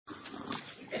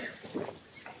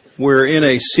We're in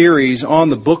a series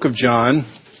on the book of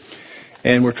John,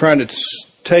 and we're trying to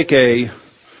take a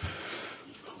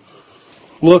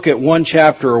look at one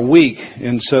chapter a week,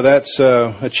 and so that's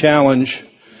a challenge.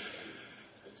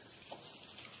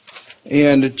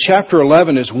 And chapter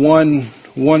 11 is one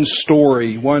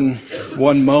story,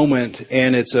 one moment,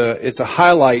 and it's a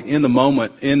highlight in the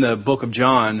moment in the book of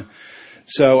John.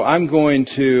 So I'm going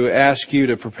to ask you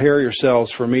to prepare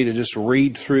yourselves for me to just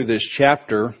read through this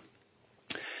chapter,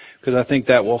 because I think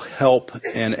that will help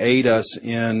and aid us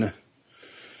in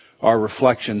our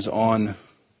reflections on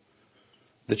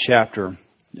the chapter.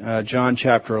 John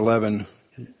chapter 11,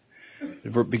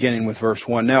 beginning with verse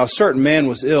 1. Now a certain man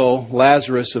was ill,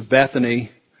 Lazarus of Bethany,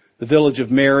 the village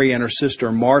of Mary and her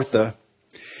sister Martha.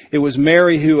 It was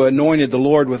Mary who anointed the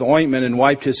Lord with ointment and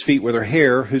wiped his feet with her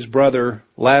hair, whose brother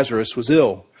Lazarus was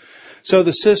ill. So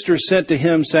the sisters sent to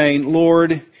him, saying,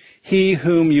 Lord, he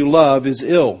whom you love is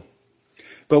ill.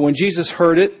 But when Jesus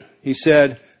heard it, he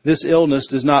said, this illness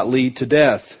does not lead to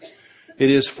death. It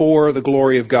is for the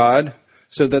glory of God,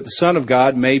 so that the Son of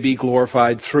God may be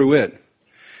glorified through it.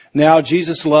 Now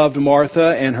Jesus loved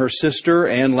Martha and her sister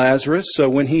and Lazarus, so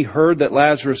when he heard that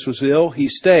Lazarus was ill, he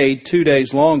stayed 2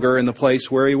 days longer in the place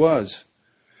where he was.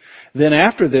 Then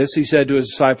after this, he said to his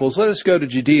disciples, let us go to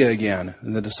Judea again.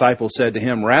 And the disciples said to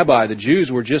him, Rabbi, the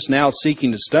Jews were just now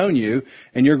seeking to stone you,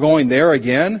 and you're going there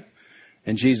again?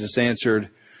 And Jesus answered,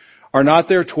 are not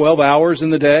there 12 hours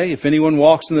in the day? If anyone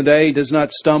walks in the day, he does not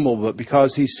stumble, but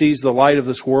because he sees the light of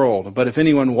this world. But if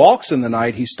anyone walks in the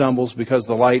night, he stumbles because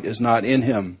the light is not in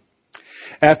him.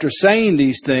 After saying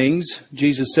these things,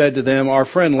 Jesus said to them, our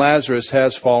friend Lazarus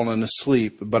has fallen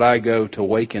asleep, but I go to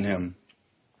waken him.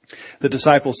 The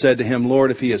disciples said to him, Lord,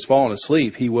 if he has fallen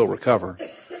asleep, he will recover.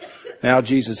 Now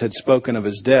Jesus had spoken of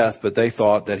his death, but they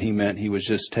thought that he meant he was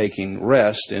just taking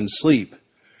rest in sleep.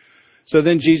 So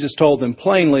then Jesus told them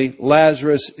plainly,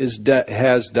 Lazarus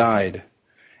has died.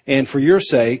 And for your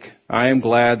sake, I am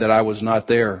glad that I was not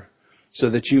there,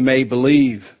 so that you may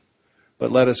believe.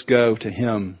 But let us go to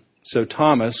him. So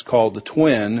Thomas, called the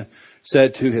twin,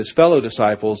 said to his fellow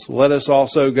disciples, let us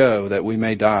also go, that we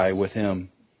may die with him.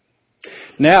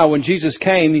 Now, when Jesus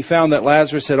came, he found that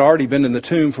Lazarus had already been in the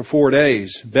tomb for 4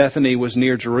 days. Bethany was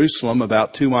near Jerusalem,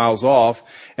 about 2 miles off,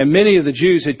 and many of the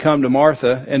Jews had come to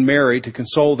Martha and Mary to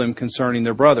console them concerning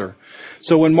their brother.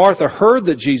 So when Martha heard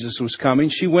that Jesus was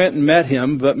coming, she went and met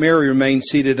him, but Mary remained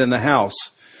seated in the house.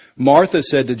 Martha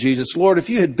said to Jesus, Lord, if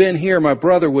you had been here, my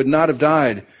brother would not have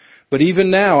died. But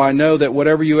even now I know that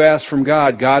whatever you ask from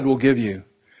God, God will give you.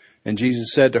 And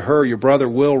Jesus said to her, your brother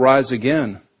will rise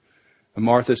again. And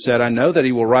Martha said, I know that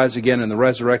he will rise again in the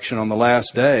resurrection on the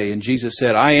last day. And Jesus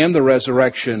said, I am the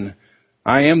resurrection.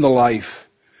 I am the life.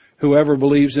 Whoever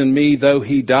believes in me, though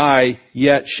he die,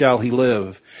 yet shall he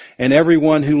live. And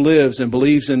everyone who lives and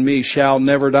believes in me shall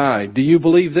never die. Do you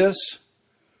believe this?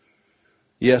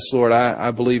 Yes, Lord,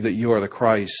 I believe that you are the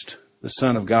Christ, the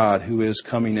Son of God, who is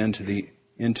coming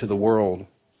into the world.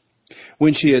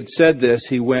 When she had said this,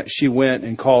 she went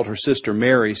and called her sister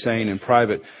Mary, saying in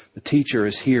private, the teacher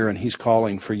is here and he's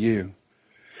calling for you.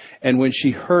 And when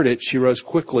she heard it, she rose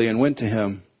quickly and went to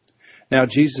him. Now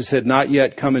Jesus had not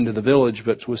yet come into the village,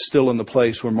 but was still in the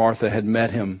place where Martha had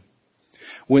met him.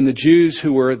 When the Jews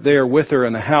who were there with her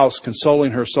in the house,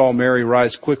 consoling her, saw Mary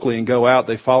rise quickly and go out,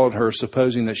 they followed her,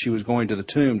 supposing that she was going to the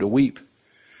tomb to weep.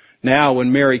 Now,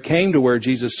 when Mary came to where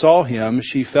Jesus saw him,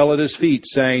 she fell at his feet,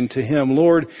 saying to him,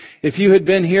 Lord, if you had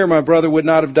been here, my brother would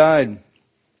not have died.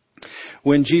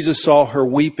 When Jesus saw her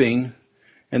weeping,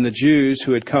 and the Jews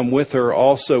who had come with her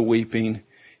also weeping,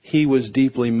 he was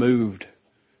deeply moved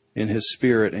in his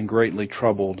spirit and greatly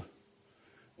troubled.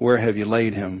 Where have you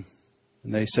laid him?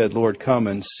 And they said, Lord, come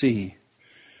and see.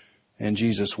 And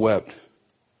Jesus wept.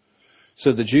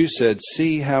 So the Jews said,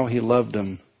 see how he loved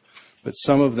him. But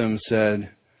some of them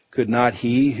said, could not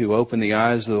he who opened the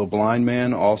eyes of the blind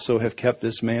man also have kept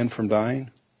this man from dying?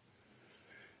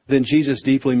 Then Jesus,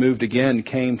 deeply moved again,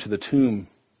 came to the tomb.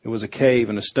 It was a cave,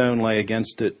 and a stone lay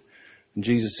against it. And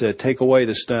Jesus said, take away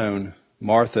the stone.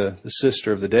 Martha, the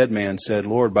sister of the dead man, said,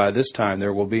 Lord, by this time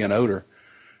there will be an odor,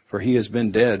 for he has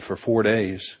been dead for 4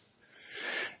 days.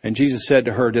 And Jesus said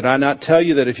to her, did I not tell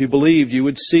you that if you believed, you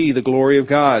would see the glory of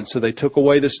God? So they took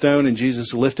away the stone, and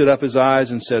Jesus lifted up his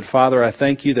eyes and said, Father, I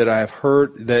thank you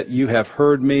that you have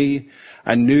heard me.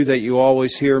 I knew that you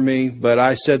always hear me, but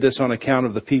I said this on account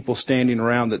of the people standing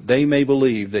around, that they may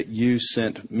believe that you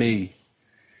sent me.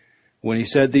 When he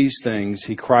said these things,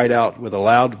 he cried out with a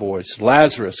loud voice,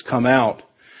 Lazarus, come out.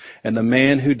 And the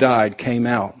man who died came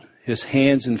out, his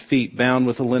hands and feet bound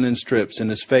with the linen strips, and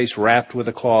his face wrapped with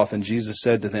a cloth. And Jesus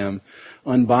said to them,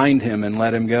 unbind him and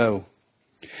let him go.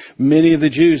 Many of the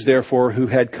Jews, therefore, who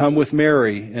had come with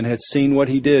Mary and had seen what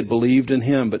he did, believed in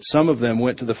him. But some of them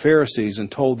went to the Pharisees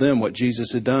and told them what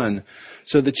Jesus had done.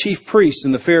 So the chief priests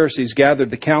and the Pharisees gathered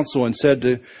the council and said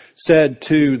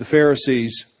to the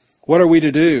Pharisees, "What are we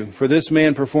to do? For this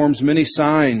man performs many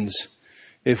signs.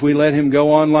 If we let him go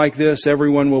on like this,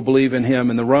 everyone will believe in him,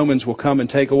 and the Romans will come and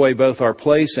take away both our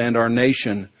place and our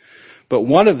nation." But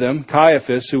one of them,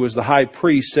 Caiaphas, who was the high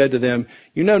priest, said to them,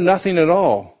 "You know nothing at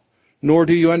all. Nor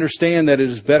do you understand that it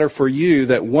is better for you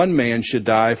that one man should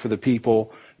die for the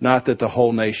people, not that the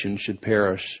whole nation should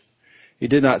perish." He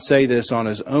did not say this on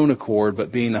his own accord,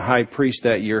 but being the high priest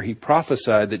that year, he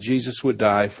prophesied that Jesus would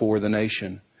die for the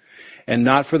nation. And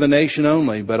not for the nation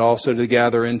only, but also to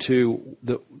gather into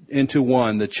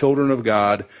one the children of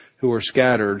God who are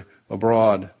scattered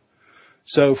abroad.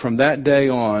 So from that day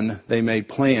on, they made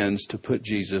plans to put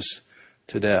Jesus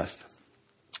to death.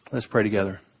 Let's pray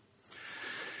together.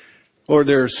 Lord,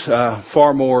 there's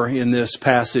far more in this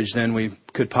passage than we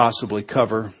could possibly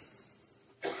cover.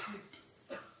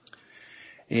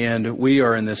 And we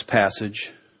are in this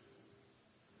passage,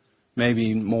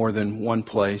 maybe more than one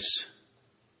place.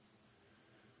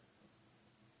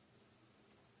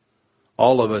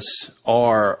 All of us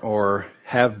are or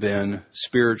have been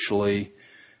spiritually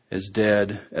as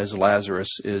dead as Lazarus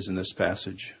is in this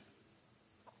passage.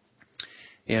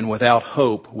 And without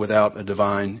hope, without a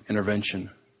divine intervention.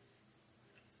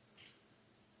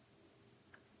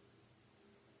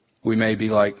 We may be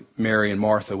like Mary and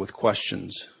Martha with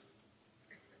questions.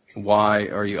 Why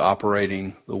are you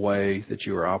operating the way that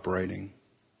you are operating?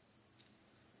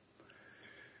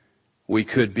 We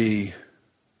could be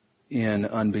in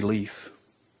unbelief.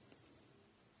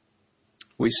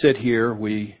 We sit here,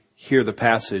 we hear the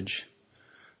passage,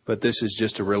 but this is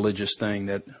just a religious thing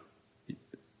that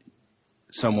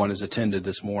someone has attended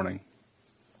this morning.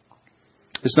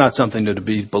 It's not something to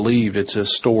be believed. It's a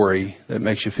story that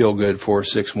makes you feel good for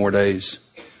 6 more days.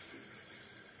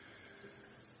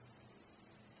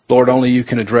 Lord, only you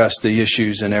can address the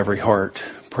issues in every heart.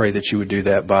 Pray that you would do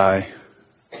that by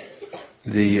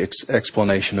the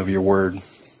explanation of your word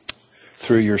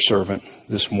through your servant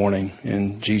this morning.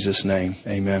 In Jesus' name,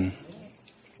 amen.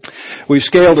 We've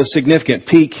scaled a significant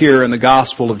peak here in the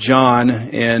Gospel of John,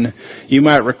 and you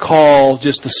might recall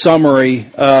just the summary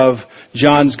of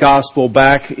John's Gospel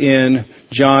back in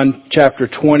John chapter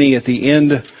 20 at the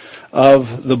end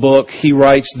of the book. He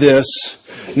writes this: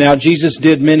 "Now Jesus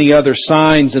did many other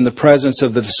signs in the presence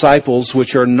of the disciples,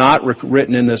 which are not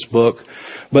written in this book,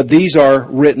 but these are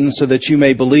written so that you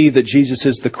may believe that Jesus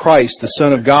is the Christ, the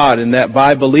Son of God, and that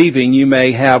by believing you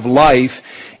may have life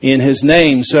in His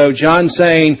name." So John's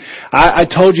saying, I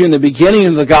told you in the beginning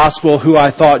of the Gospel who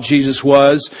I thought Jesus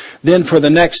was. Then for the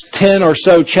next 10 or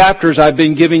so chapters, I've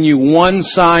been giving you one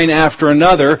sign after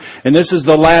another. And this is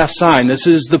the last sign. This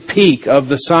is the peak of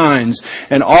the signs.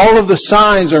 And all of the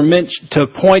signs are meant to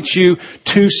point you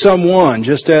to someone,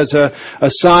 just as a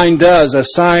sign does. A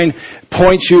sign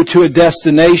points you to a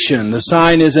destination. The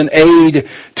sign is an aid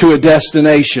to a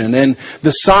destination. And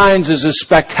the signs, as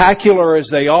spectacular as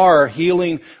they are,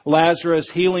 healing Lazarus,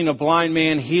 healing a blind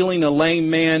man, healing a lame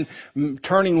man,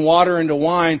 turning water into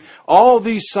wine, all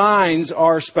these signs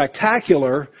are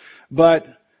spectacular, but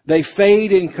they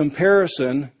fade in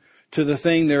comparison to the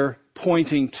thing they're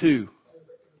pointing to.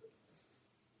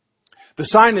 The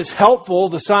sign is helpful.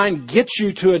 The sign gets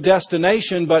you to a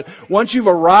destination, but once you've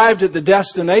arrived at the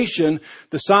destination,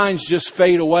 the signs just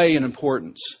fade away in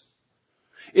importance.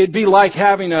 It'd be like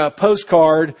having a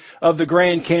postcard of the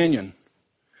Grand Canyon.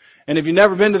 And if you've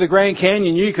never been to the Grand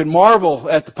Canyon, you could marvel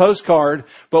at the postcard,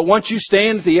 but once you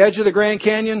stand at the edge of the Grand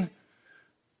Canyon,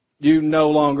 you no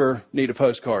longer need a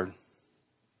postcard.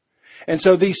 And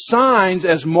so these signs,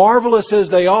 as marvelous as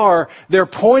they are, they're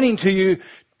pointing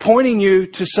you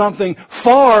to something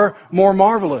far more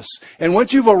marvelous. And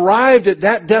once you've arrived at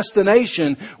that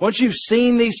destination, once you've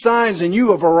seen these signs and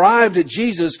you have arrived at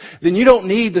Jesus, then you don't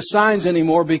need the signs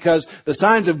anymore, because the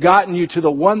signs have gotten you to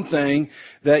the one thing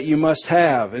that you must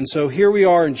have. And so here we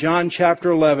are in John chapter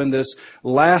 11, this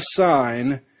last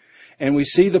sign. And we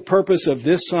see the purpose of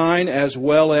this sign as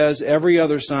well as every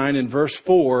other sign in verse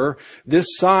 4. This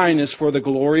sign is for the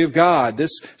glory of God.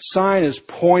 This sign is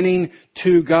pointing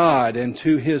to God and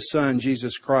to His Son,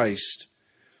 Jesus Christ.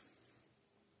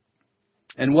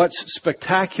 And what's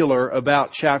spectacular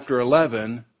about chapter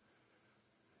 11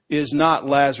 is not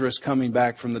Lazarus coming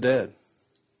back from the dead.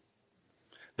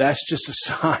 That's just a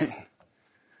sign.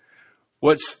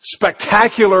 What's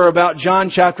spectacular about John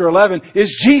chapter 11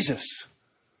 is Jesus.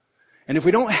 And if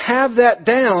we don't have that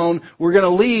down, we're going to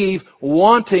leave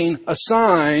wanting a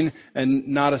sign and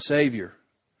not a Savior.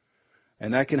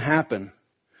 And that can happen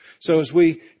So as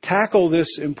we tackle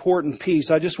this important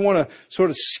piece, I just want to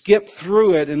sort of skip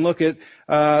through it and look at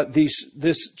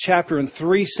this chapter in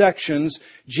 3 sections.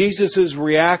 Jesus'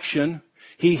 reaction.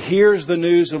 He hears the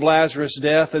news of Lazarus'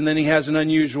 death, and then he has an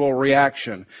unusual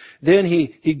reaction. Then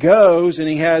he goes and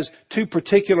he has 2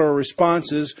 particular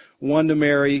responses, one to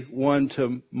Mary, one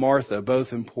to Martha,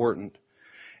 both important.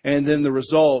 And then the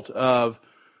result of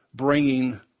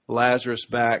bringing Lazarus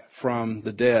back from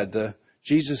the dead.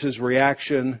 Jesus'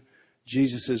 reaction,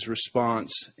 Jesus'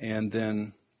 response, and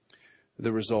then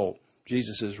the result.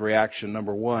 Jesus' reaction,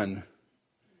 number 1,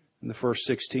 in the first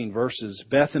 16 verses.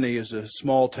 Bethany is a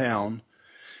small town.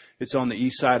 It's on the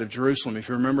east side of Jerusalem. If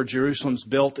you remember, Jerusalem's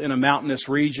built in a mountainous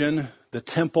region. The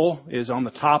temple is on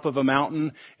the top of a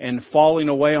mountain, and falling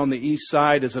away on the east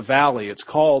side is a valley. It's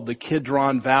called the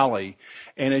Kidron Valley.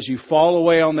 And as you fall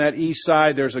away on that east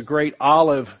side, there's a great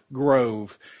olive grove.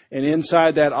 And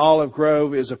inside that olive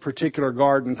grove is a particular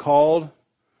garden called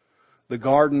the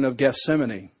Garden of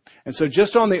Gethsemane. And so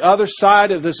just on the other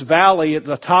side of this valley, at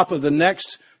the top of the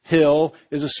next hill,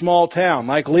 is a small town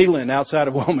like Leland outside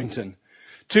of Wilmington.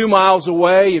 2 miles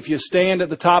away, if you stand at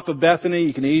the top of Bethany,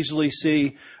 you can easily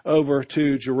see over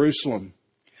to Jerusalem.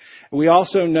 We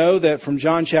also know that from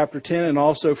John chapter 10 and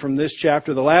also from this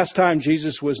chapter, the last time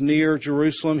Jesus was near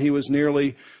Jerusalem, he was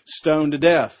nearly stoned to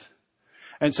death.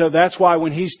 And so that's why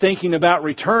when he's thinking about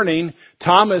returning,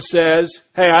 Thomas says,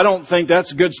 hey, I don't think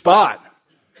that's a good spot.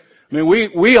 I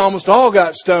mean, we almost all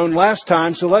got stoned last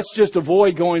time, so let's just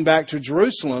avoid going back to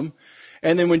Jerusalem.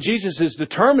 And then when Jesus is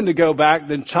determined to go back,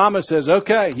 then Thomas says,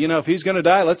 okay, if he's going to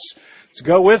die, let's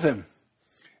go with him.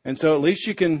 And so at least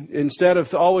you can, instead of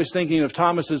always thinking of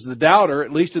Thomas as the doubter,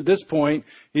 at least at this point,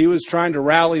 he was trying to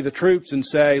rally the troops and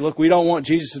say, look, we don't want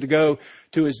Jesus to go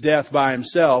to his death by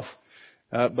himself.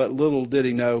 But little did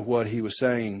he know what he was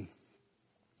saying.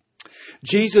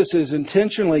 Jesus is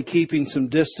intentionally keeping some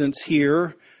distance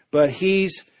here, but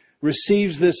he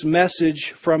receives this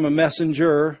message from a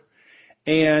messenger,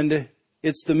 and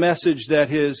it's the message that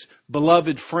his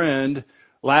beloved friend,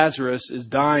 Lazarus, is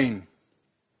dying.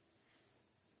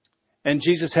 And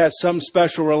Jesus has some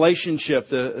special relationship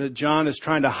that John is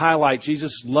trying to highlight.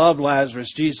 Jesus loved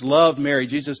Lazarus. Jesus loved Mary.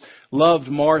 Jesus loved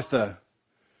Martha.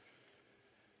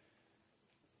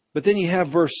 But then you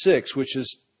have verse 6, which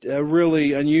is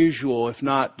really unusual, if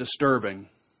not disturbing.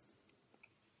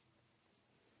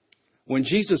 When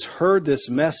Jesus heard this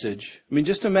message,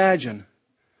 just imagine.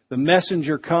 The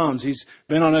messenger comes. He's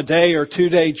been on a day or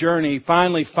 2-day journey. He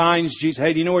finally finds Jesus.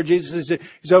 Hey, do you know where Jesus is?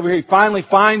 He's over here. He finally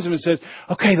finds him and says,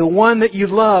 okay, the one that you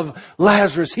love,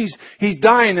 Lazarus, he's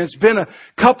dying. It's been a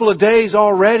couple of days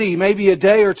already, maybe a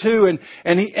day or 2.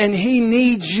 And he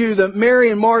needs you.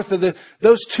 Mary and Martha,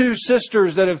 those 2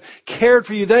 sisters that have cared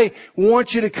for you, they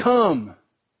want you to come.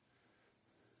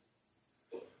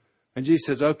 And Jesus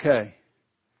says, okay,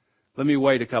 let me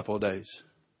wait a couple of days.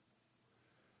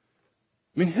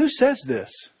 Who says this?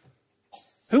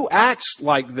 Who acts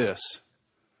like this?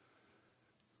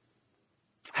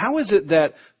 How is it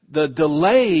that the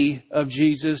delay of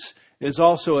Jesus is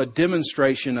also a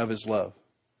demonstration of His love?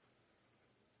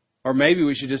 Or maybe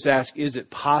we should just ask, is it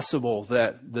possible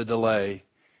that the delay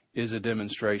is a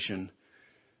demonstration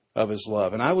of His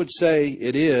love? And I would say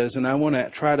it is, and I want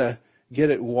to try to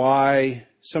get at why,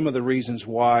 some of the reasons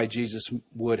why Jesus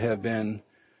would have been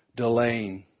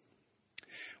delaying.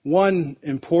 One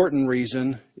important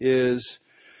reason is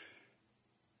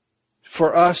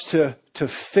for us to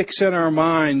fix in our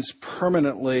minds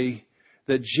permanently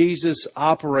that Jesus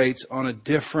operates on a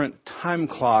different time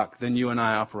clock than you and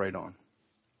I operate on.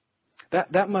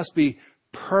 That must be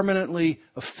permanently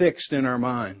affixed in our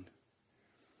mind.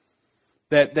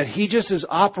 That He just is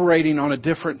operating on a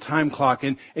different time clock.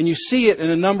 And you see it in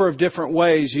a number of different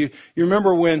ways. You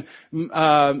remember when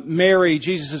Mary,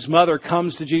 Jesus' mother,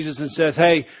 comes to Jesus and says,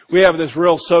 hey, we have this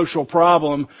real social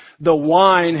problem. The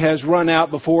wine has run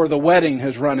out before the wedding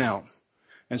has run out.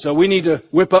 And so we need to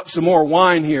whip up some more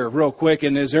wine here real quick.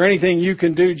 And is there anything you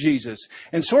can do, Jesus?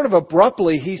 And sort of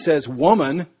abruptly He says,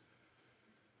 woman,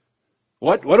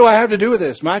 what do I have to do with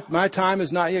this? My time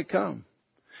has not yet come.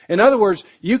 In other words,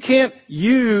 you can't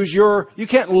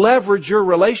leverage your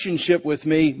relationship with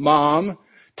me, Mom,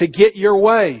 to get your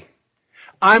way.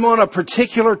 I'm on a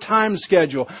particular time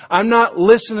schedule. I'm not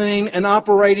listening and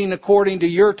operating according to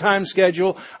your time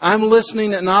schedule. I'm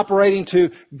listening and operating to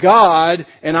God,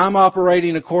 and I'm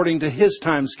operating according to His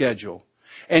time schedule.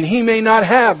 And He may not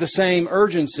have the same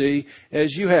urgency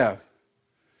as you have.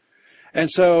 And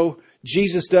so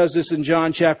Jesus does this in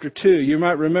John chapter 2. You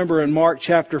might remember in Mark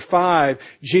chapter 5,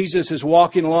 Jesus is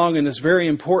walking along and this very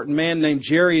important man named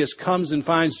Jairus comes and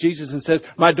finds Jesus and says,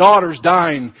 "My daughter's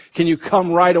dying. Can you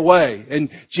come right away?"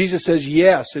 And Jesus says,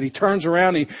 "Yes." And he turns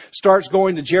around and he starts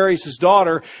going to Jairus'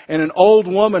 daughter, and an old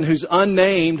woman who's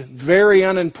unnamed, very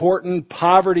unimportant,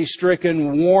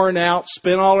 poverty-stricken, worn out,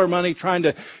 spent all her money trying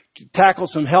to tackle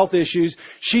some health issues.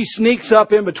 She sneaks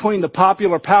up in between the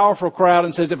popular, powerful crowd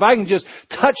and says, "If I can just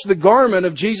touch the garment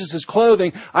of Jesus'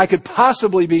 clothing, I could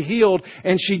possibly be healed."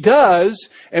 And she does.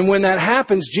 And when that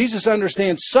happens, Jesus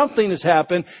understands something has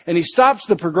happened, and He stops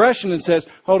the progression and says,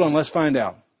 "Hold on, let's find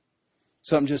out.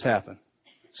 Something just happened.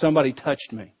 Somebody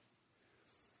touched me."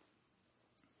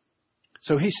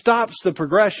 So He stops the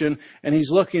progression and He's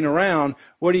looking around.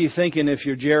 What are you thinking if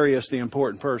you're Jairus, the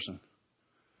important person?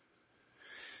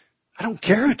 "I don't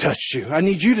care who touched you. I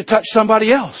need you to touch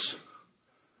somebody else."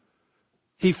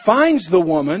 He finds the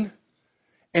woman,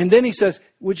 and then He says,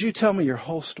 "Would you tell me your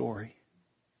whole story?"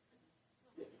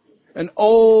 An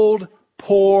old,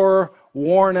 poor,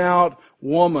 worn-out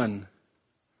woman.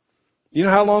 You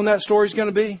know how long that story's going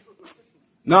to be?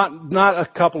 Not a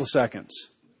couple of seconds.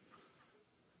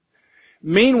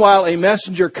 Meanwhile, a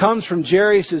messenger comes from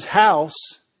Jairus' house,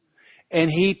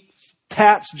 and he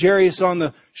taps Jairus on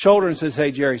the shoulder and says,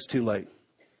 "Hey, Jairus, too late.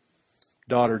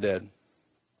 Daughter dead."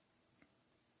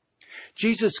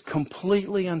 Jesus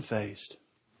completely unfazed.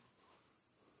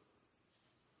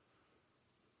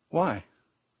 Why?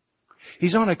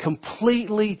 He's on a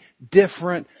completely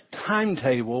different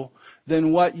timetable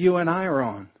than what you and I are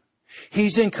on.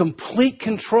 He's in complete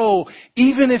control.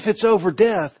 Even if it's over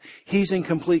death, He's in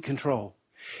complete control.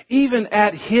 Even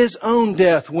at His own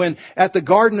death, when at the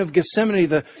Garden of Gethsemane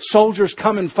the soldiers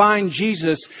come and find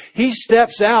Jesus, He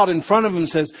steps out in front of them and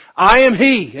says, "I am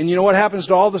He." And you know what happens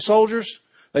to all the soldiers?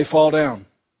 They fall down.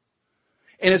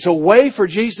 And it's a way for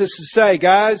Jesus to say,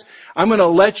 "Guys, I'm going to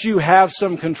let you have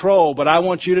some control, but I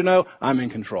want you to know I'm in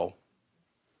control.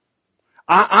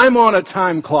 I'm on a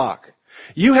time clock.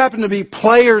 You happen to be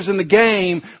players in the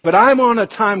game, but I'm on a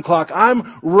time clock.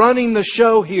 I'm running the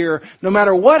show here. No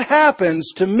matter what happens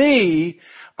to me,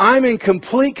 I'm in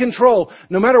complete control.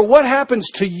 No matter what happens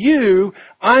to you,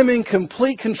 I'm in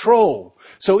complete control.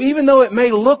 So even though it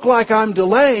may look like I'm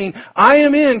delaying, I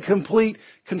am in complete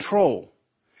control."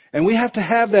 And we have to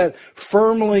have that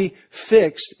firmly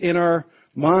fixed in our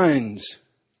minds.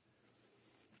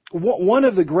 One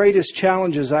of the greatest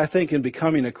challenges, I think, in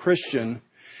becoming a Christian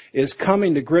is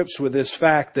coming to grips with this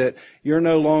fact that you're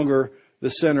no longer the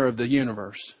center of the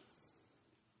universe.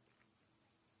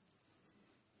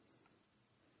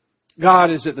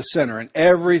 God is at the center, and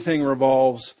everything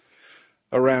revolves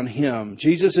around Him.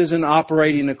 Jesus isn't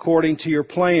operating according to your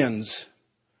plans,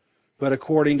 but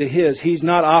according to His. He's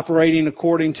not operating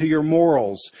according to your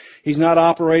morals. He's not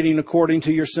operating according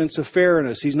to your sense of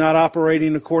fairness. He's not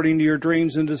operating according to your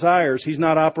dreams and desires. He's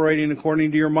not operating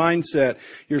according to your mindset,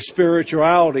 your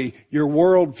spirituality, your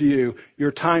worldview,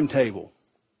 your timetable.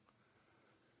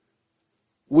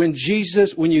 When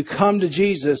you come to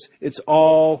Jesus, it's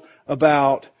all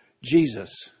about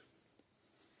Jesus.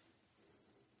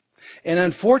 And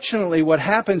unfortunately, what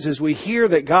happens is we hear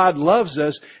that God loves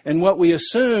us, and what we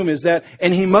assume is that,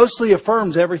 and He mostly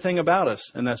affirms everything about us,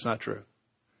 and that's not true.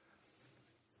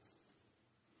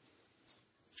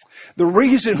 The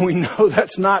reason we know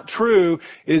that's not true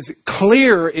is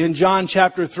clear in John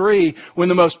chapter 3, when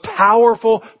the most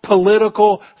powerful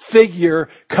political figure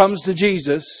comes to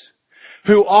Jesus,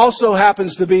 who also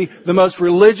happens to be the most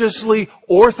religiously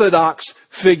orthodox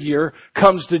figure,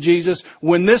 comes to Jesus.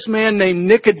 When this man named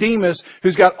Nicodemus,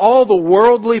 who's got all the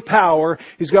worldly power,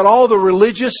 he's got all the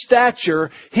religious stature,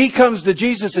 he comes to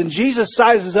Jesus, and Jesus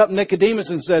sizes up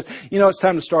Nicodemus and says, "You know, it's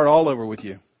time to start all over with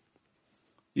you.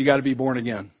 You got to be born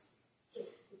again.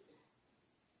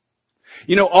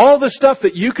 You know, all the stuff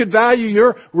that you could value,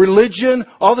 your religion,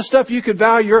 all the stuff you could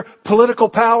value, your political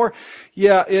power,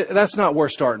 that's not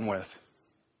worth starting with.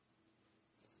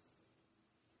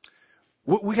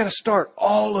 We got to start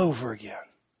all over again.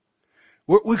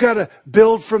 We've got to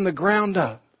build from the ground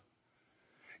up.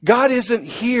 God isn't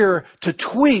here to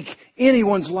tweak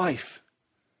anyone's life.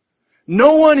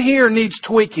 No one here needs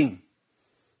tweaking.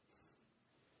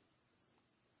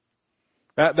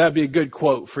 That'd be a good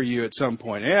quote for you at some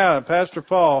point. Yeah, Pastor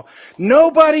Paul.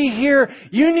 Nobody here,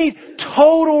 you need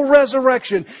total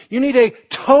resurrection. You need a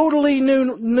totally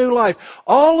new life.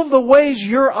 All of the ways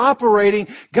you're operating,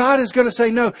 God is going to say,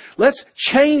 no, let's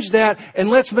change that and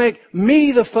let's make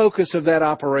me the focus of that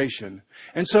operation.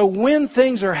 And so when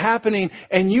things are happening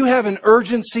and you have an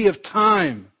urgency of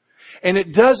time, and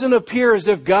it doesn't appear as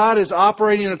if God is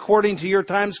operating according to your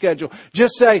time schedule,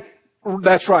 just say,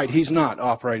 That's right. He's not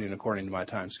operating according to my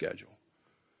time schedule.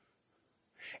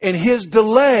 And His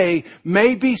delay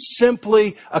may be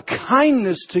simply a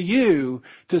kindness to you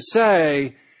to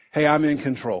say, hey, I'm in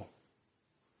control.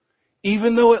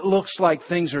 Even though it looks like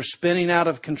things are spinning out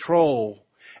of control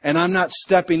and I'm not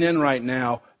stepping in right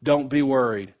now, don't be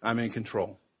worried. I'm in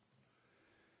control.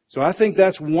 So I think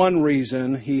that's one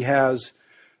reason He has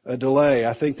a delay.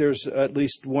 I think there's at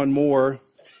least one more.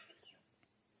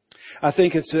 I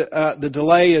think it's the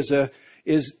delay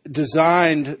is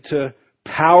designed to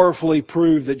powerfully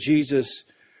prove that Jesus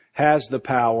has the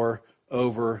power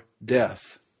over death.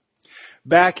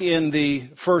 Back in the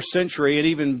first century and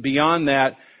even beyond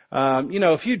that,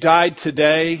 if you died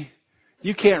today,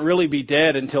 you can't really be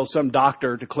dead until some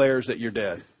doctor declares that you're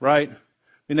dead, right? I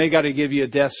mean, they got to give you a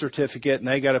death certificate and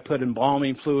they got to put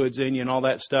embalming fluids in you and all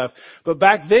that stuff. But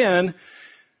back then,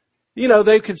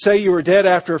 they could say you were dead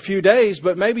after a few days,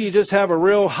 but maybe you just have a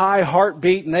real high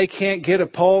heartbeat and they can't get a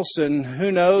pulse and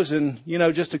who knows, and,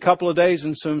 just a couple of days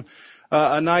in some,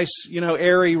 a nice,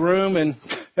 airy room and,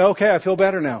 okay, I feel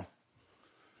better now.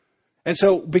 And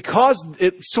so because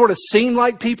it sort of seemed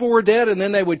like people were dead and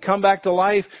then they would come back to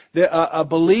life, a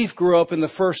belief grew up in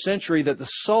the first century that the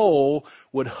soul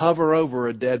would hover over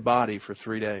a dead body for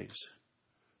 3 days.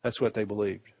 That's what they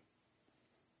believed.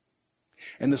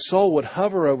 And the soul would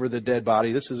hover over the dead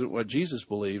body. This isn't what Jesus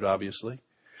believed, obviously.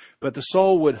 But the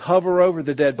soul would hover over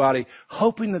the dead body,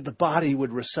 hoping that the body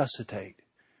would resuscitate.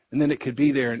 And then it could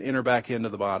be there and enter back into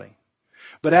the body.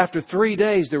 But after 3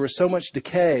 days, there was so much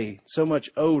decay, so much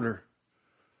odor.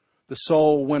 The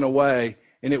soul went away,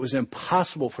 and it was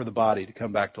impossible for the body to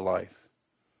come back to life.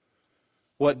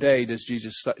 What day does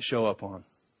Jesus show up on?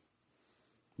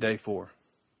 Day 4.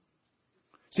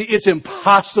 See, it's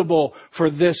impossible for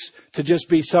this to just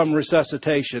be some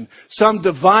resuscitation. Some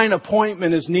divine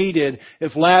appointment is needed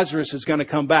if Lazarus is going to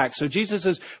come back. So Jesus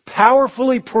is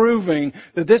powerfully proving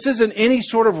that this isn't any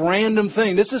sort of random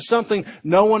thing. This is something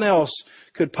no one else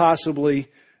could possibly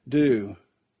do.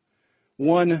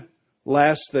 One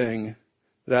last thing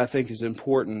that I think is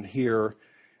important here,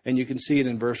 and you can see it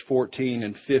in verse 14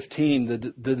 and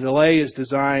 15. The delay is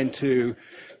designed to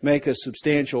make a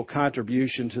substantial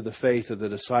contribution to the faith of the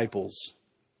disciples.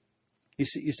 You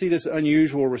see this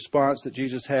unusual response that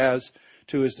Jesus has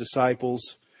to His disciples.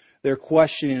 They're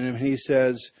questioning Him, and He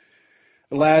says,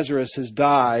 Lazarus has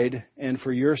died, and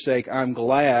for your sake I'm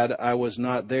glad I was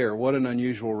not there. What an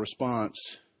unusual response.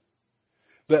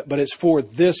 But it's for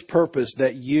this purpose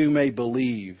that you may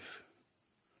believe.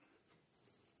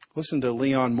 Listen to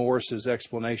Leon Morris's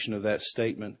explanation of that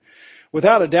statement.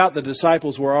 Without a doubt, the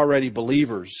disciples were already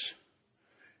believers,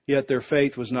 yet their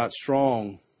faith was not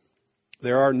strong.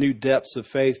 There are new depths of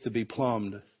faith to be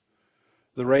plumbed.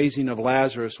 The raising of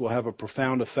Lazarus will have a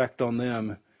profound effect on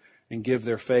them and give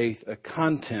their faith a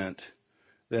content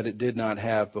that it did not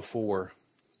have before.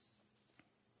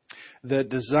 The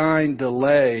design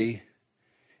delay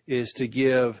is to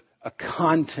give a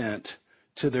content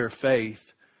to their faith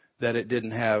that it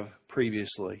didn't have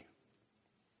previously.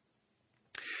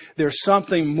 There's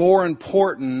something more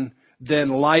important than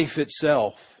life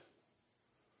itself,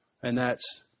 and that's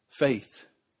faith.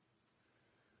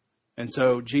 And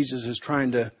so Jesus is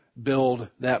trying to build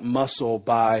that muscle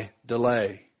by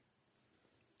delay.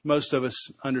 Most of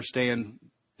us understand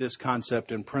this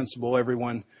concept in principle.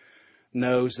 Everyone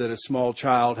knows that a small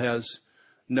child has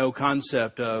no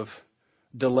concept of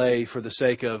delay for the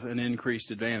sake of an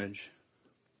increased advantage.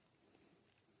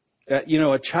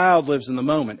 A child lives in the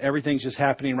moment. Everything's just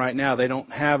happening right now. They don't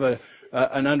have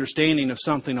an understanding of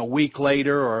something a week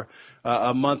later or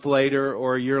a month later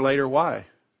or a year later. Why?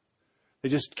 They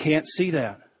just can't see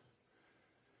that.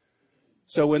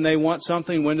 So when they want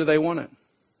something, when do they want it?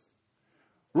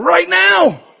 Right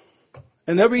now!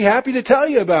 And they'll be happy to tell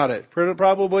you about it,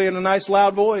 probably in a nice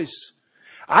loud voice.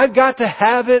 I've got to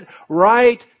have it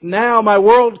right now. My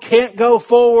world can't go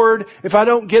forward if I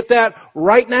don't get that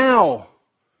right now.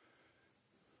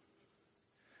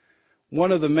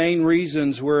 One of the main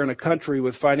reasons we're in a country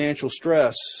with financial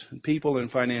stress, people in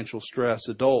financial stress,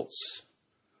 adults,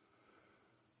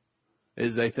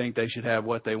 is they think they should have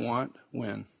what they want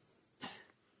when?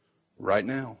 Right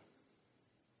now.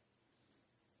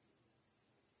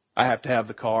 I have to have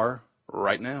the car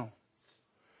right now.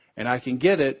 And I can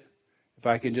get it if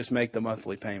I can just make the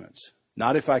monthly payments.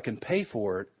 Not if I can pay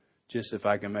for it, just if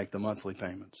I can make the monthly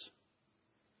payments.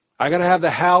 I got to have the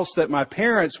house that my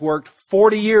parents worked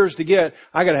 40 years to get.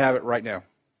 I got to have it right now.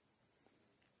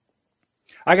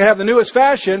 I got to have the newest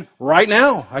fashion right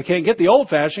now. I can't get the old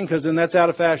fashion because then that's out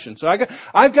of fashion. So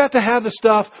I've got to have the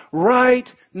stuff right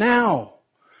now.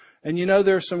 And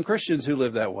there's some Christians who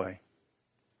live that way.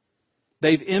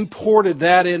 They've imported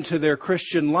that into their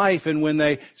Christian life, and when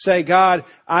they say, God,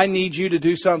 I need you to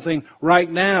do something right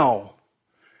now,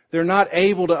 they're not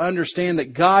able to understand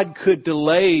that God could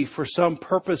delay for some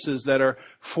purposes that are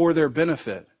for their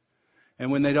benefit. And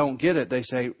when they don't get it, they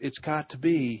say, it's got to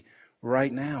be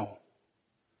right now.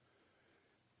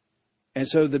 And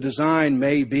so the design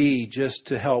may be just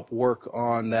to help work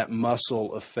on that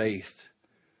muscle of faith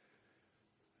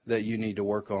that you need to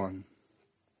work on.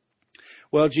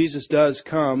 Well, Jesus does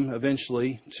come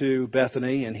eventually to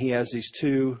Bethany, and He has these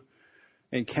two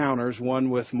encounters, one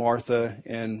with Martha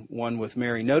and one with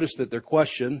Mary. Notice that their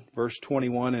question, verse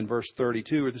 21 and verse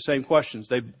 32, are the same questions.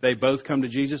 They both come to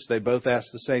Jesus. They both ask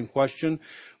the same question.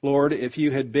 Lord, if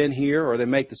you had been here, or they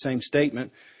make the same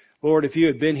statement, Lord, if you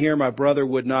had been here, my brother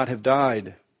would not have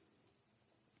died.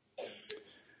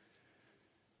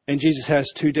 And Jesus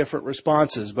has two different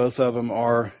responses. Both of them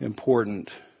are important.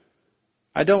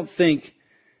 I don't think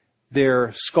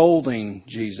they're scolding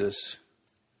Jesus.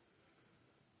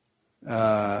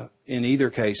 In either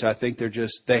case, I think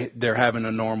they're having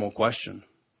a normal question.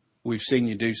 We've seen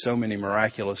you do so many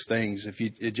miraculous things. If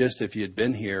you had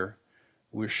been here,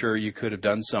 we're sure you could have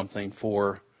done something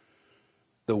for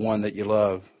the one that you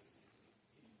love.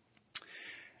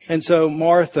 And so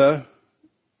Martha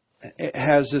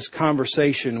has this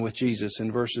conversation with Jesus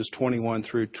in verses 21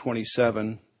 through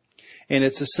 27. And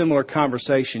it's a similar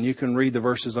conversation. You can read the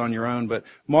verses on your own. But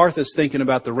Martha's thinking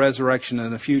about the resurrection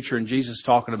in the future, and Jesus is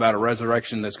talking about a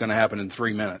resurrection that's going to happen in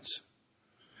 3 minutes.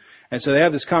 And so they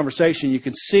have this conversation. You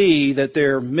can see that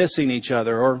they're missing each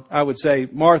other. Or I would say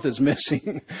Martha's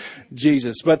missing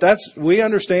Jesus. But we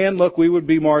understand. Look, we would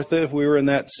be Martha if we were in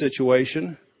that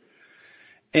situation.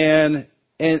 And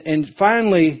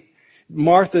finally,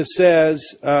 Martha says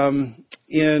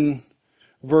in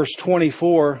verse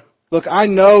 24, look, I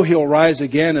know He'll rise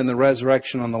again in the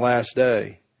resurrection on the last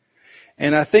day.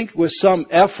 And I think with some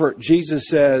effort, Jesus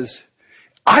says,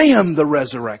 I am the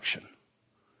resurrection.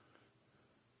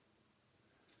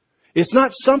 It's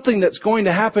not something that's going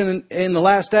to happen in the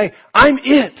last day. I'm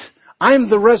it.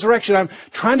 I'm the resurrection. I'm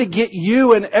trying to get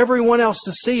you and everyone else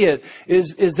to see it,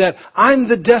 is that I'm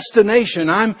the destination.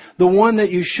 I'm the one that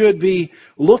you should be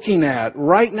looking at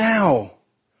right now.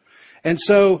 And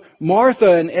so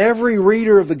Martha and every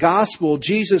reader of the gospel,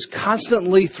 Jesus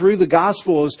constantly through the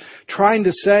gospel is trying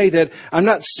to say that I'm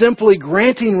not simply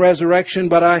granting resurrection,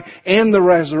 but I am the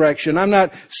resurrection. I'm not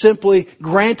simply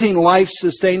granting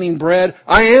life-sustaining bread.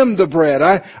 I am the bread.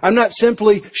 I'm not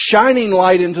simply shining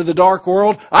light into the dark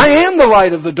world. I am the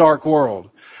light of the dark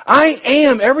world. I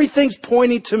am. Everything's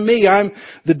pointing to me. I'm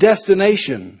the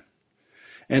destination.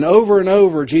 And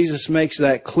over, Jesus makes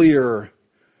that clear.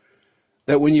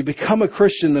 That when you become a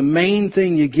Christian, the main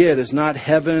thing you get is not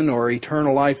heaven or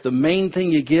eternal life. The main thing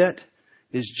you get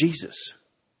is Jesus.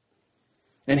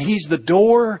 And He's the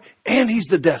door and He's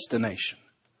the destination.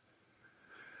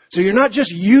 So you're not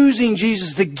just using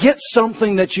Jesus to get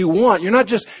something that you want. You're not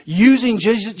just using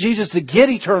Jesus to get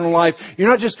eternal life. You're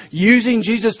not just using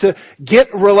Jesus to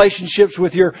get relationships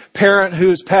with your parent who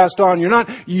has passed on. You're not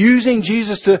using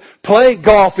Jesus to play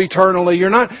golf eternally.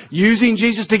 You're not using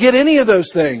Jesus to get any of those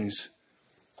things.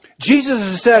 Jesus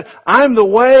has said, I'm the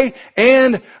way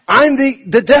and I'm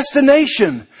the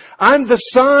destination. I'm the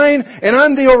sign and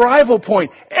I'm the arrival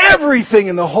point. Everything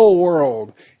in the whole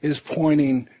world is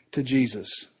pointing to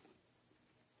Jesus.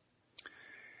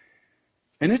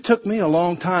 And it took me a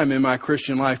long time in my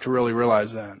Christian life to really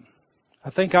realize that. I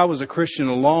think I was a Christian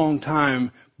a long time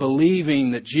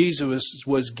believing that Jesus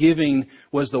was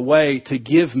the way to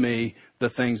give me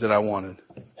the things that I wanted.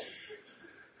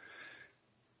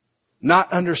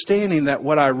 Not understanding that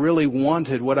what I really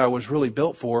wanted, what I was really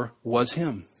built for, was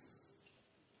Him.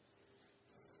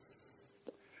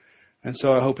 And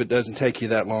so I hope it doesn't take you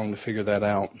that long to figure that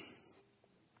out.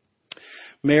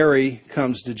 Mary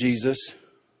comes to Jesus.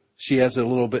 She has a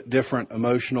little bit different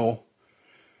emotional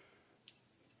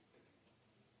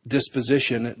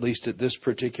disposition, at least at this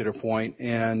particular point.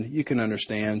 And you can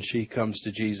understand, she comes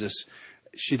to Jesus.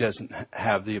 She doesn't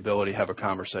have the ability to have a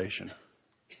conversation.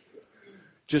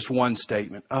 Just one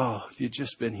statement. Oh, if you'd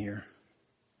just been here.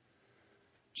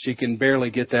 She can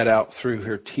barely get that out through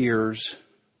her tears.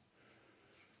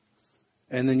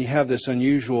 And then you have this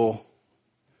unusual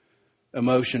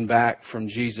emotion back from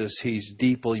Jesus. He's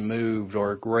deeply moved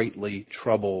or greatly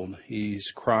troubled.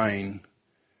 He's crying.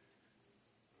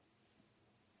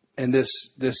 And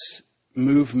this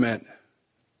movement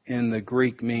in the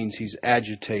Greek means he's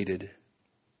agitated.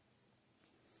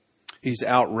 He's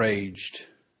outraged.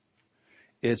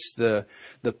 It's the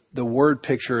word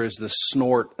picture is the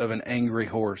snort of an angry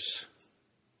horse.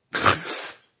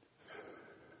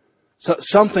 So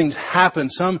something's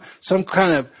happened. Some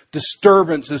kind of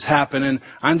disturbance has happened, and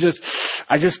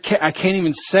I can't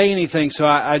even say anything. So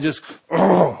I just,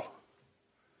 oh.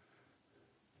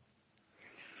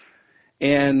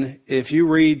 And if you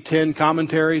read 10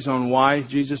 commentaries on why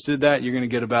Jesus did that, you're going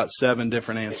to get about 7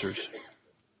 different answers.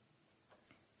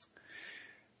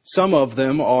 Some of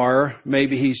them are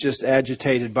maybe he's just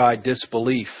agitated by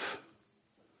disbelief.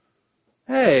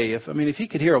 Hey, if he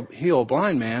could heal a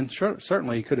blind man,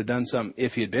 certainly he could have done something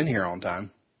if he had been here on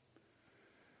time.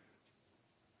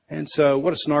 And so,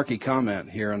 what a snarky comment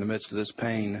here in the midst of this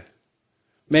pain.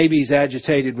 Maybe he's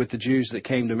agitated with the Jews that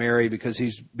came to Mary because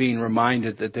he's being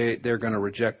reminded that they're going to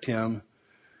reject him.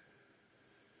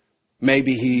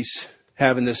 Maybe he's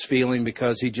having this feeling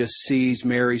because he just sees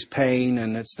Mary's pain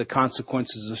and it's the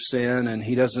consequences of sin, and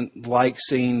he doesn't like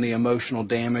seeing the emotional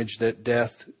damage that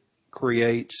death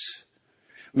creates.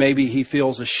 Maybe he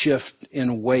feels a shift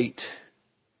in weight.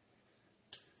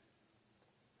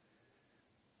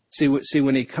 See,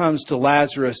 when he comes to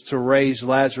Lazarus to raise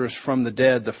Lazarus from the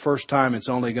dead, the first time it's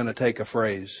only going to take a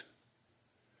phrase.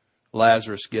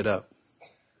 Lazarus, get up.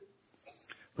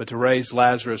 But to raise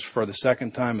Lazarus for the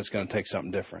second time, it's going to take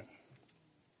something different.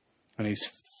 And he's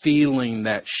feeling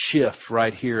that shift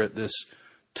right here at this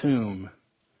tomb.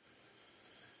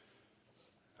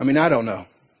 I don't know.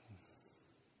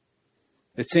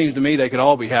 It seems to me they could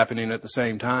all be happening at the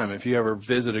same time. If you ever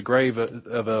visit a grave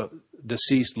of a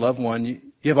deceased loved one,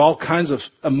 you have all kinds of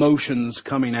emotions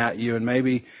coming at you, and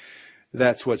maybe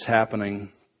that's what's happening.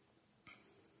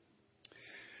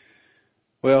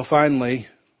 Well, finally,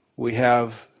 we have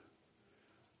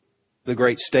the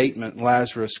great statement,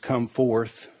 Lazarus, come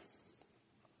forth.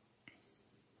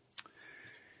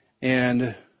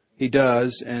 And he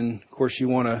does, and of course you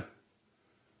want to,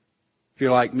 if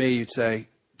you're like me, you'd say,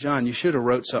 John, you should have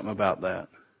wrote something about that.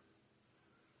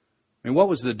 What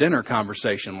was the dinner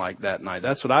conversation like that night?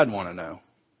 That's what I'd want to know.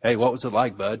 Hey, what was it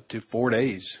like, bud? 4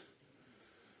 days.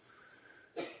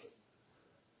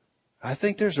 I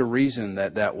think there's a reason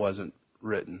that wasn't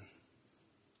written.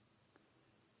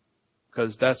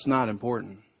 Because that's not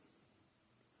important.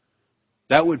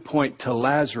 That would point to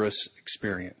Lazarus'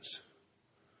 experience.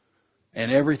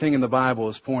 And everything in the Bible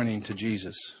is pointing to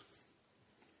Jesus.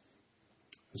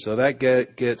 So that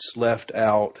gets left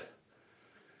out.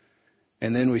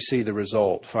 And then we see the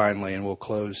result finally, and we'll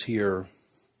close here.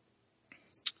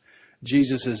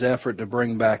 Jesus' effort to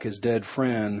bring back his dead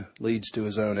friend leads to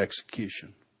his own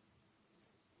execution.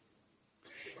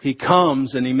 He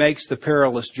comes and he makes the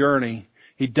perilous journey.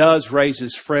 He does raise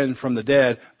his friend from the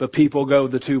dead, but people go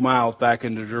the 2 miles back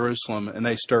into Jerusalem and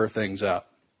they stir things up.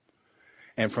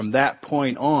 And from that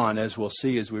point on, as we'll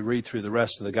see as we read through the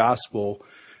rest of the gospel,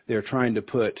 they're trying to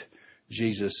put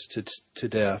Jesus to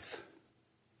death.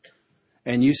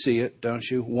 And you see it, don't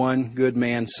you? One good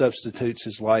man substitutes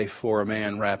his life for a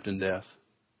man wrapped in death.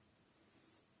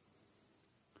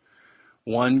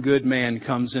 One good man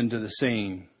comes into the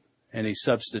scene and he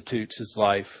substitutes his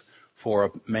life for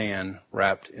a man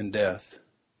wrapped in death.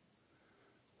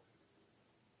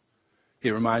 It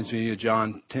reminds me of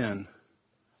John 10.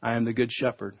 I am the good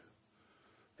shepherd.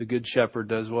 The good shepherd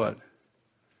does what?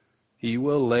 He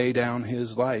will lay down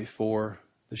his life for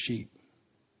the sheep.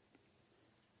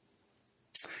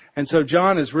 And so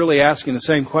John is really asking the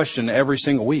same question every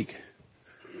single week.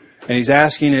 And he's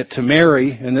asking it to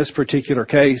Mary in this particular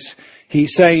case.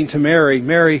 He's saying to Mary,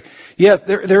 Mary, yeah,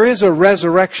 there is a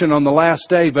resurrection on the last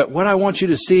day, but what I want you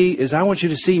to see is I want you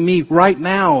to see me right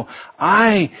now.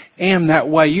 I am that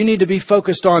way. You need to be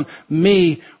focused on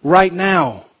me right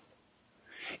now.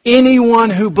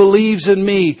 Anyone who believes in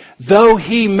me, though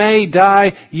he may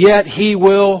die, yet he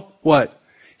will, what?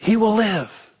 He will live.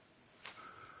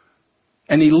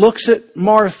 And he looks at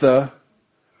Martha,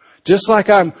 just like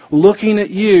I'm looking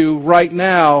at you right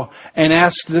now, and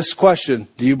asks this question,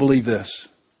 do you believe this?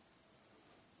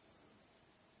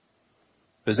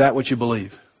 Is that what you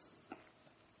believe?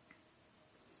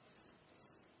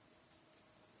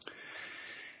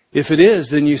 If it is,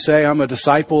 then you say, I'm a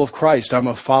disciple of Christ. I'm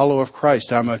a follower of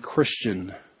Christ. I'm a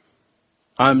Christian.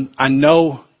 I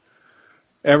know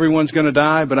everyone's going to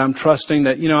die, but I'm trusting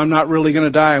that, I'm not really going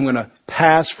to die. I'm going to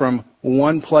pass from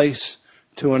one place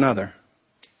to another.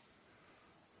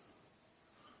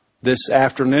 This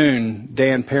afternoon,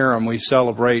 Dan Parham, we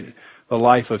celebrate the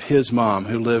life of his mom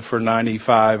who lived for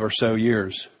 95 or so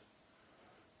years.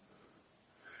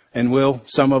 And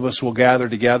some of us will gather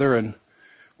together and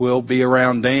we'll be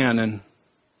around Dan and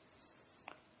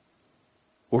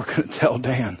we're going to tell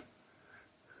Dan.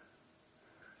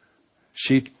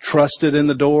 She trusted in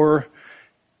the door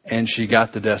and she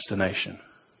got the destination.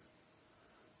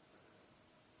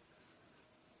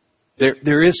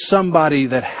 There is somebody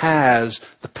that has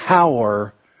the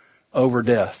power over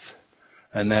death,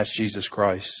 and that's Jesus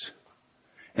Christ.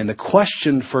 And the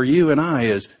question for you and I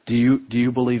is, do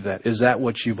you believe that? Is that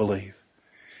what you believe?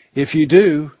 If you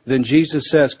do, then Jesus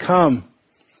says, come,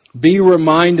 be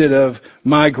reminded of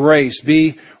my grace.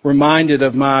 Be reminded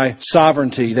of my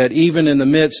sovereignty, that even in the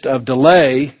midst of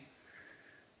delay,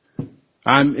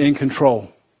 I'm in control.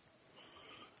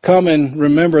 Come and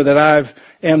remember that I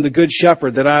am the good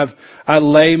shepherd, that I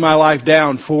lay my life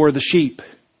down for the sheep.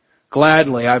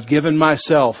 Gladly, I've given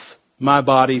myself, my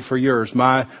body for yours,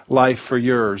 my life for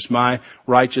yours, my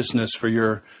righteousness for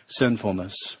your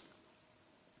sinfulness.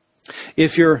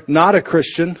 If you're not a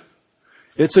Christian,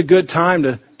 it's a good time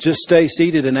to just stay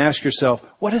seated and ask yourself,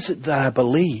 what is it that I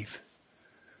believe?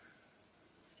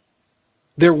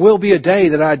 There will be a day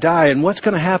that I die, and what's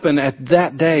going to happen at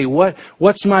that day?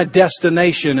 What's my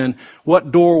destination, and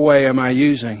what doorway am I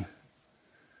using?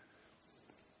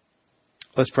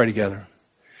 Let's pray together.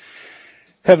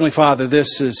 Heavenly Father,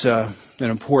 this is an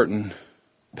important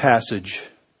passage.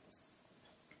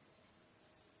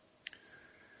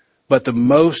 But the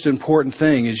most important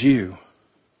thing is you.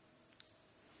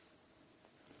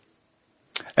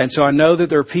 And so I know that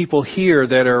there are people here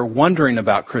that are wondering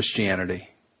about Christianity.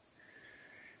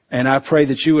 And I pray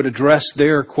that you would address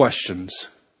their questions.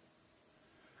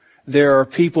 There are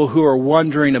people who are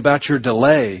wondering about your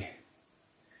delay.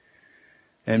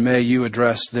 And may you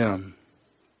address them.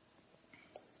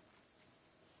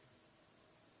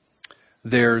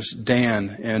 There's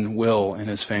Dan and Will and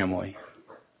his family.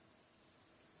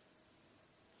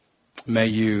 May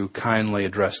you kindly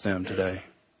address them today.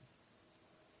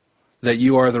 That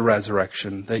you are the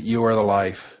resurrection, that you are the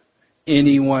life.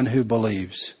 Anyone who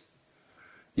believes,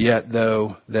 yet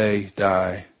though they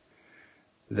die,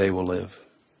 they will live.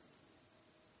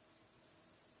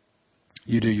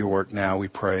 You do your work now, we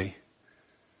pray,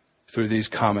 through these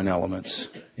common elements.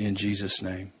 In Jesus'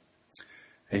 name,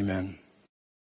 amen.